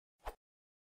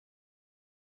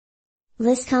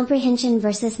List comprehension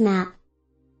versus map.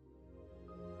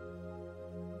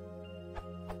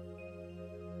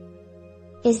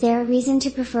 Is there a reason to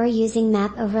prefer using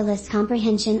map over list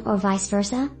comprehension or vice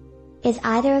versa? Is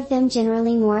either of them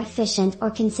generally more efficient or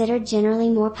considered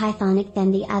generally more Pythonic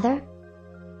than the other?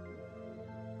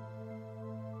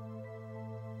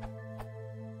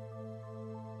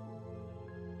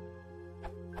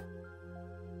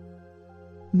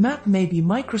 Map may be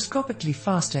microscopically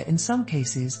faster in some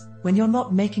cases, when you're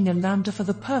not making a lambda for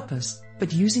the purpose,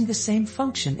 but using the same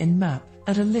function in map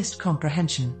at a list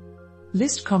comprehension.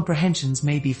 List comprehensions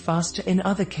may be faster in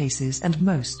other cases and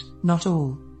most, not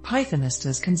all,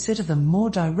 Pythonistas consider them more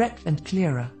direct and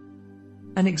clearer.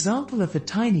 An example of the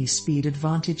tiny speed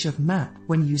advantage of map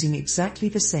when using exactly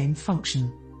the same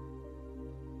function.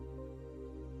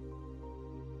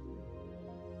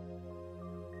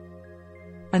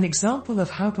 An example of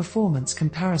how performance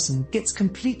comparison gets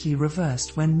completely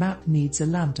reversed when map needs a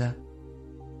lambda.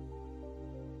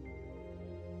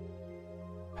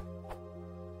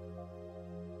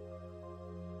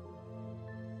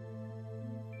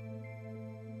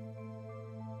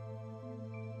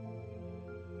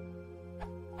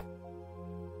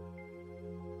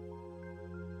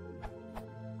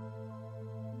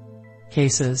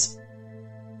 Cases.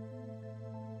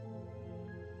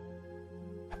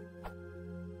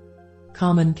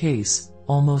 Common case,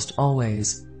 almost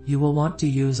always, you will want to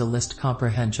use a list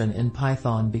comprehension in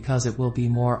Python because it will be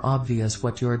more obvious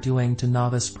what you're doing to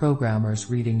novice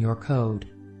programmers reading your code.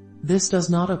 This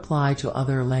does not apply to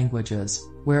other languages,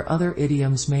 where other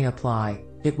idioms may apply.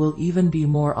 It will even be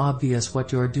more obvious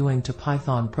what you're doing to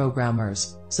Python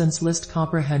programmers, since list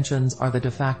comprehensions are the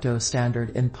de facto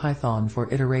standard in Python for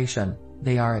iteration,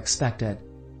 they are expected.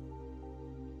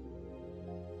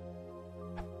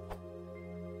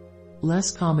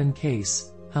 Less common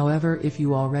case, however, if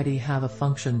you already have a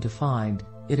function defined,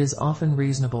 it is often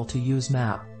reasonable to use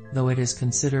map, though it is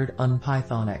considered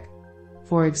un-Pythonic.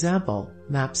 For example,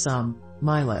 map sum,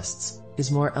 mylists,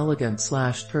 is more elegant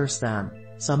 / terse than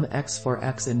sum x for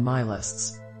x in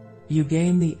mylists. You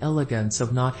gain the elegance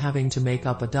of not having to make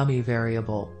up a dummy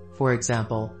variable, for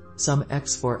example, sum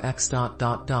x for x ...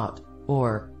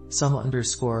 or sum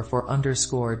underscore for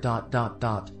underscore ...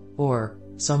 or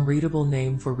some readable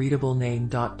name for readable name ...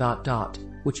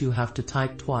 which you have to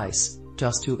type twice,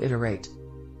 just to iterate.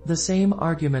 The same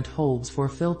argument holds for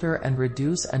filter and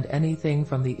reduce and anything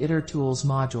from the itertools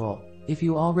module. If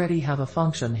you already have a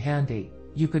function handy,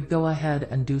 you could go ahead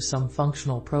and do some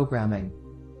functional programming.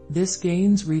 This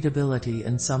gains readability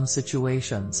in some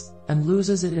situations, and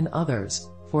loses it in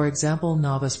others, for example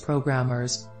novice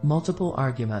programmers, multiple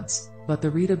arguments, but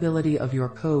the readability of your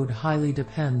code highly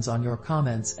depends on your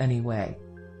comments anyway.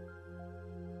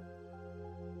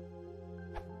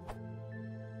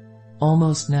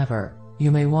 Almost never. You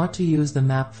may want to use the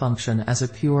map function as a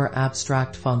pure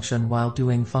abstract function while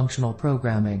doing functional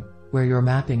programming, where you're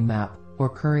mapping map, or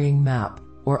currying map,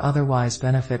 or otherwise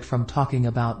benefit from talking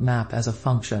about map as a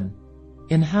function.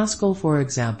 In Haskell, for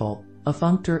example, a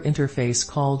functor interface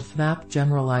called fmap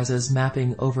generalizes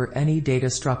mapping over any data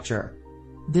structure.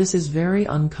 This is very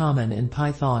uncommon in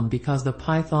Python because the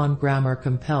Python grammar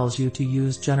compels you to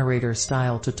use generator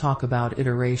style to talk about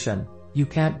iteration. You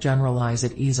can't generalize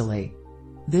it easily.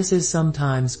 This is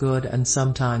sometimes good and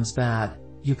sometimes bad.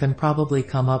 You can probably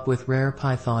come up with rare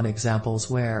Python examples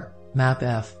where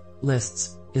mapf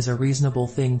lists is a reasonable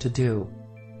thing to do.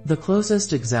 The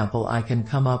closest example I can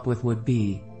come up with would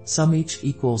be sum each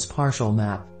equals partial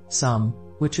map sum,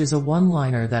 which is a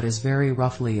one-liner that is very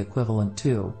roughly equivalent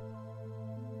to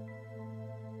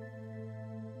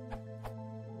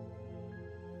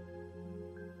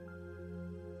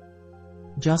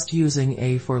just using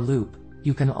a for loop.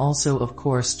 You can also of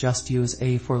course just use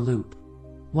a for loop.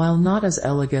 While not as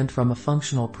elegant from a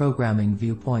functional programming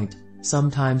viewpoint,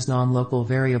 sometimes non-local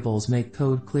variables make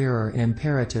code clearer in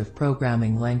imperative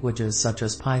programming languages such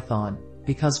as Python,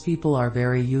 because people are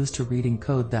very used to reading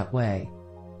code that way.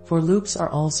 For loops are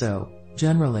also,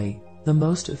 generally, the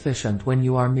most efficient when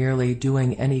you are merely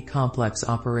doing any complex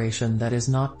operation that is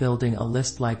not building a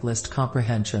list like list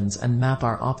comprehensions and map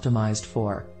are optimized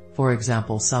for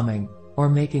example summing, or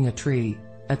making a tree,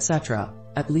 etc.,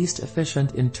 at least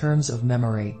efficient in terms of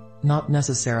memory, not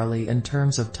necessarily in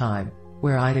terms of time,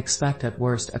 where I'd expect at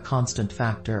worst a constant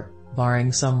factor,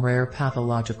 barring some rare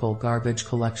pathological garbage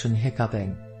collection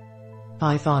hiccuping.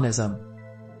 Pythonism.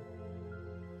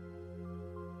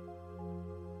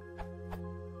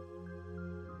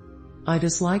 I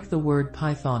dislike the word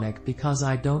Pythonic because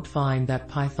I don't find that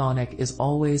Pythonic is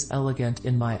always elegant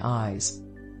in my eyes.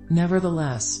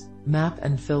 Nevertheless, Map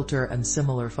and filter and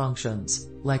similar functions,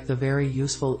 like the very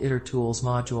useful itertools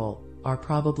module, are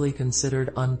probably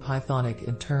considered unPythonic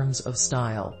in terms of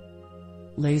style.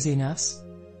 Laziness?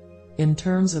 In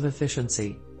terms of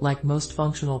efficiency, like most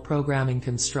functional programming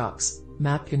constructs,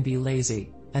 map can be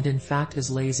lazy, and in fact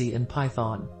is lazy in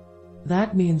Python.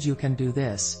 That means you can do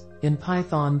this in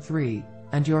Python 3,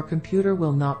 and your computer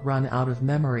will not run out of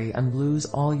memory and lose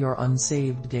all your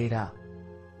unsaved data.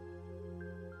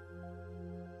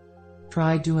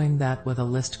 Try doing that with a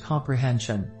list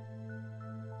comprehension.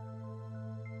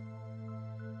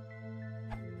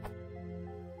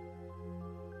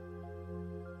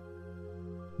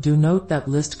 Do note that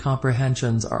list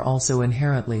comprehensions are also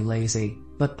inherently lazy,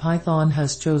 but Python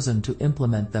has chosen to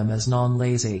implement them as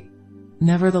non-lazy.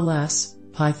 Nevertheless,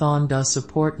 Python does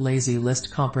support lazy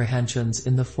list comprehensions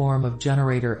in the form of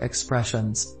generator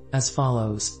expressions, as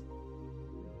follows.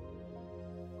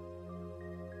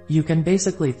 You can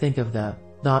basically think of the ...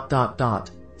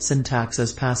 syntax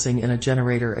as passing in a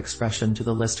generator expression to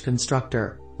the list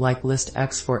constructor, like list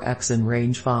x for x in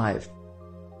range 5.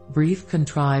 Brief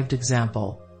contrived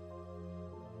example.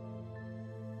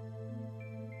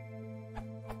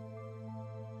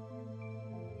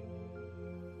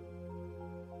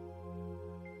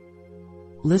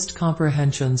 List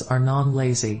comprehensions are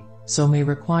non-lazy, so may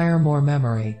require more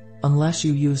memory, unless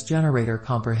you use generator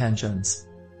comprehensions.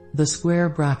 The square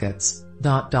brackets, ...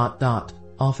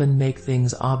 often make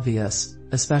things obvious,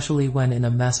 especially when in a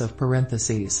mess of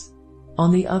parentheses.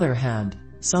 On the other hand,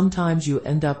 sometimes you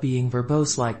end up being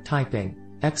verbose like typing,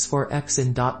 x for x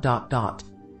in ...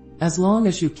 As long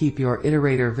as you keep your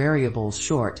iterator variables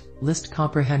short, list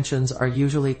comprehensions are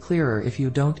usually clearer if you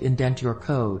don't indent your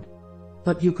code.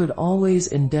 But you could always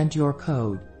indent your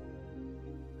code.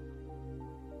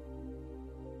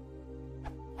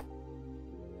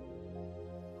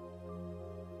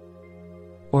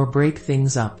 Or break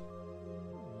things up.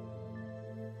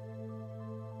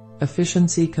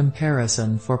 Efficiency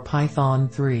comparison for Python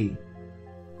 3.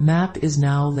 Map is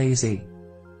now lazy.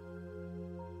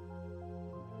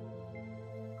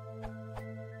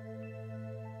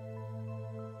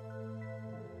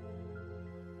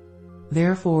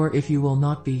 Therefore, if you will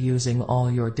not be using all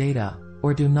your data,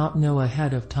 or do not know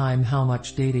ahead of time how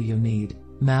much data you need,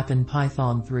 map in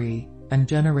Python 3, and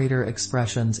generator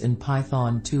expressions in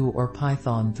Python 2 or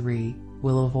Python 3,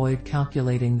 will avoid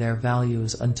calculating their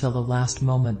values until the last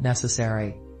moment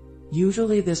necessary.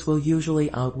 Usually this will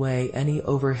outweigh any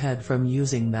overhead from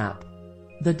using map.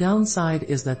 The downside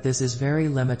is that this is very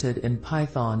limited in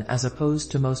Python as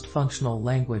opposed to most functional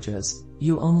languages.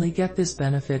 You only get this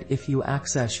benefit if you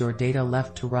access your data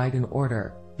left to right in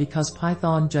order, because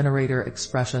Python generator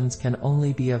expressions can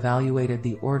only be evaluated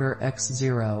the order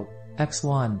x0,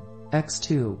 x1,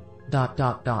 x2, ...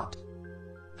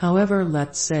 However,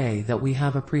 let's say that we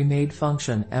have a pre-made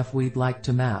function f we'd like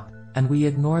to map, and we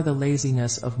ignore the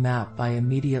laziness of map by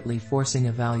immediately forcing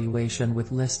evaluation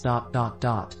with list ...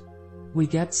 We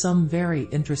get some very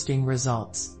interesting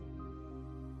results.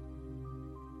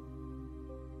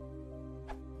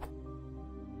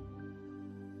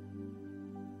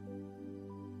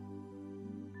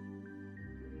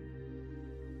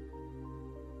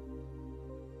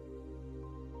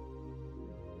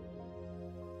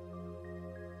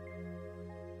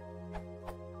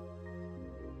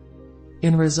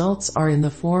 In results are in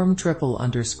the form *A/BBB/CCC,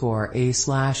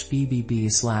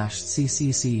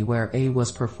 where A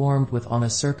was performed with on a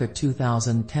circa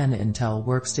 2010 Intel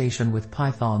workstation with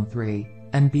Python 3,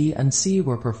 and B and C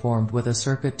were performed with a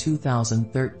circa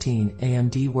 2013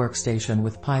 AMD workstation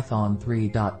with Python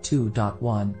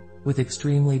 3.2.1, with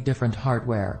extremely different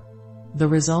hardware. The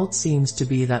result seems to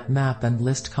be that map and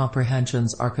list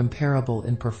comprehensions are comparable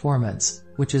in performance,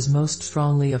 which is most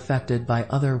strongly affected by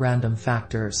other random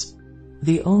factors.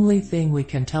 The only thing we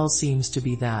can tell seems to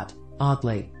be that,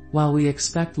 oddly, while we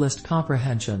expect list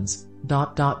comprehensions, ...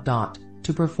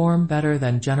 to perform better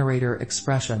than generator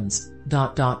expressions, ...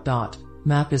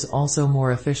 map is also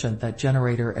more efficient than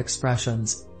generator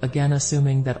expressions, again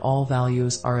assuming that all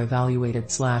values are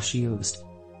evaluated/used.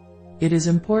 It is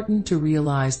important to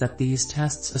realize that these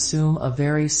tests assume a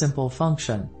very simple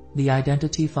function, the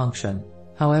identity function.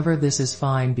 However, this is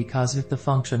fine because if the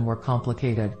function were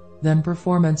complicated, then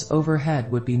performance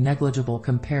overhead would be negligible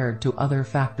compared to other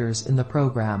factors in the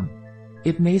program.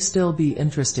 It may still be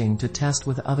interesting to test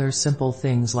with other simple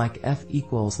things like f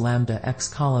equals lambda x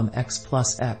column x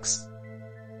plus x.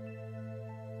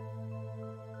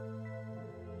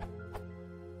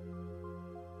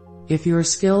 If you're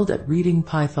skilled at reading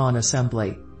Python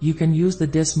assembly, you can use the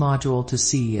dis module to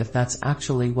see if that's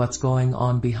actually what's going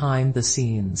on behind the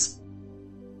scenes.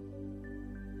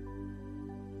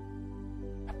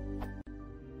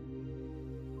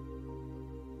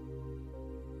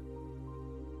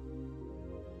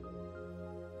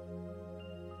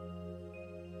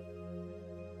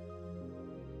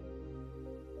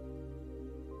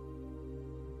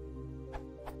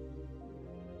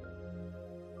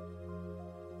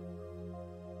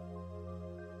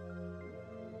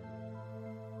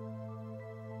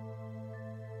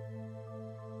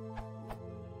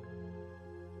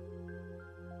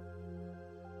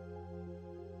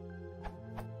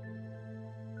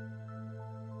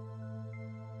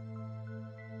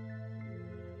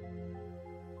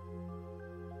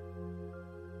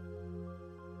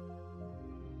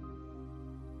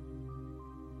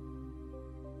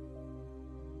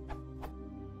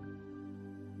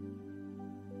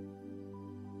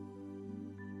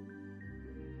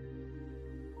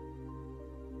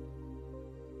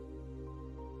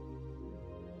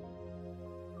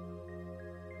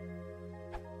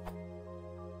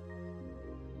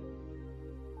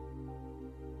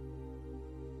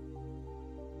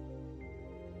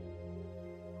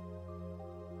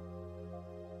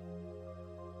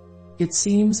 It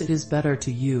seems it is better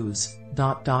to use ...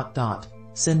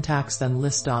 syntax than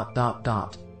list ...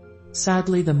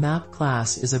 Sadly, the map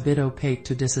class is a bit opaque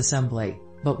to disassembly,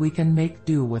 but we can make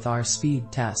do with our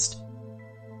speed test.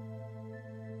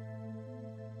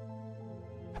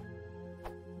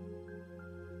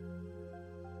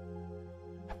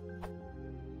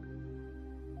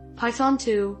 Python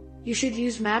 2, you should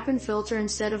use map and filter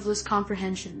instead of list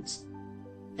comprehensions.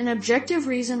 An objective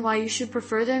reason why you should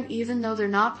prefer them even though they're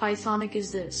not Pythonic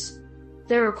is this.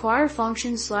 They require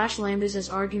functions / lambdas as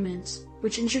arguments,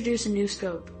 which introduce a new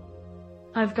scope.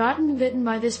 I've gotten bitten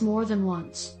by this more than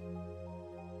once.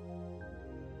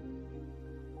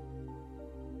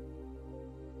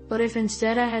 But if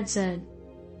instead I had said,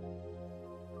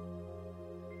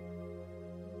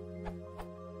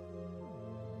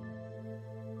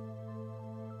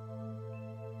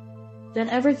 then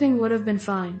everything would have been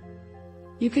fine.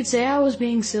 You could say I was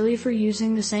being silly for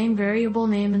using the same variable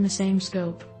name in the same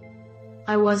scope.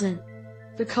 I wasn't.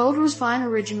 The code was fine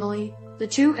originally, the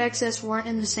two XS weren't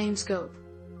in the same scope.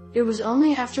 It was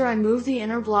only after I moved the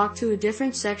inner block to a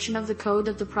different section of the code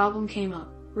that the problem came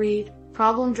up. Read,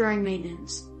 problem during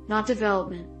maintenance, not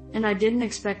development, and I didn't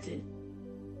expect it.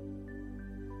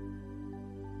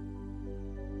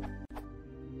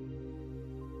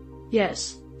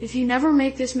 Yes, if you never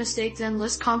make this mistake, then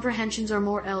list comprehensions are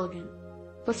more elegant.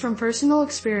 But from personal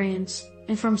experience,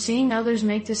 and from seeing others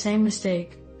make the same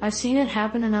mistake, I've seen it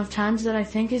happen enough times that I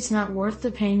think it's not worth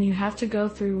the pain you have to go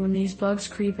through when these bugs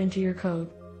creep into your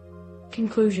code.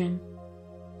 Conclusion.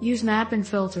 Use map and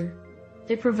filter.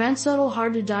 They prevent subtle,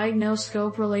 hard-to-diagnose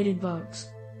scope-related bugs.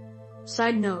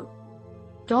 Side note.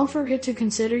 Don't forget to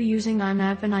consider using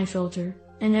IMAP and iFilter,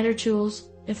 and editor tools,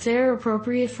 if they are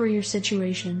appropriate for your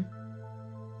situation.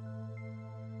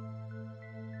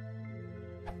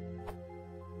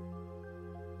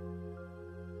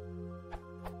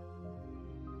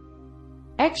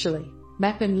 Actually,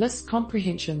 map and list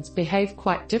comprehensions behave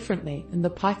quite differently in the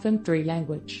Python 3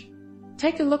 language.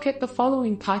 Take a look at the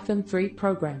following Python 3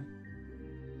 program.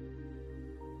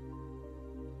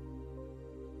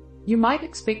 You might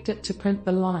expect it to print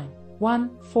the line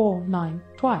 149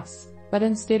 twice, but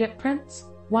instead it prints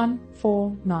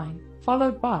 149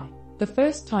 followed by. The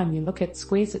first time you look at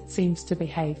squares, it seems to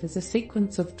behave as a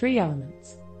sequence of 3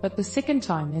 elements, but the second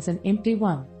time as an empty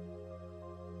one.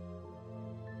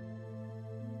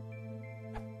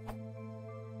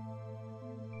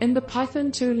 In the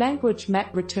Python 2 language,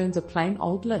 map returns a plain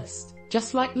old list,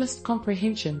 just like list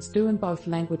comprehensions do in both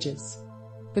languages.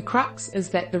 The crux is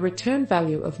that the return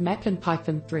value of map in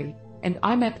Python 3 and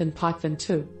IMAP in Python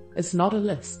 2 is not a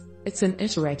list, it's an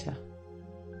iterator.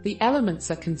 The elements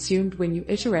are consumed when you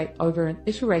iterate over an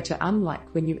iterator,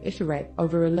 unlike when you iterate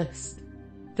over a list.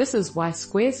 This is why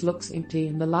squares looks empty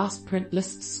in the last print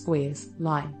list squares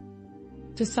line.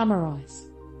 To summarize,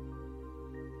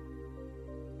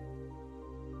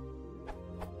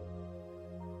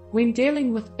 when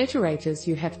dealing with iterators,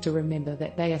 you have to remember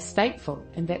that they are stateful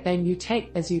and that they mutate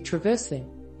as you traverse them.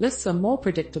 Lists are more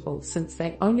predictable since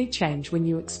they only change when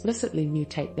you explicitly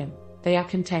mutate them. They are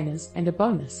containers, and a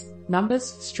bonus, numbers,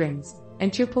 strings,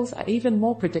 and tuples are even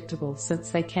more predictable since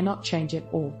they cannot change at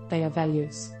all. They are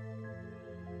values.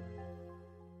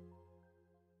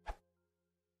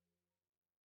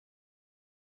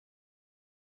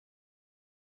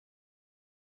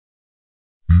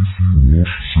 If you want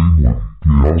to see more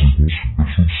videos, consider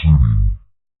subscribing.